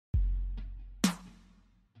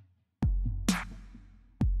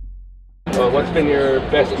What's been your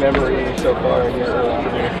best memory so far in your early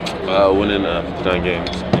career? Winning 59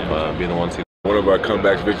 games, being the one seed. One of our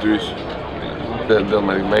comeback victories.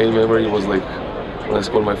 My main memory was like when I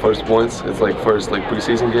scored my first points. It's like first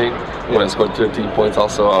preseason game when I scored 13 points.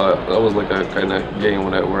 Also, that was like a kind of game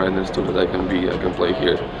where I understood that I can play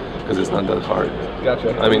here because it's not that hard.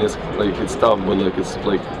 Gotcha. I mean, it's tough, but it's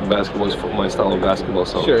like basketball is my style of basketball.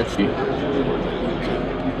 So sure.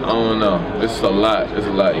 I don't know. It's a lot. It's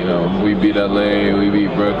a lot. You know, we beat LA, we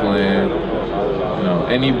beat Brooklyn. You know,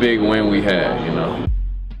 any big win we had. You know.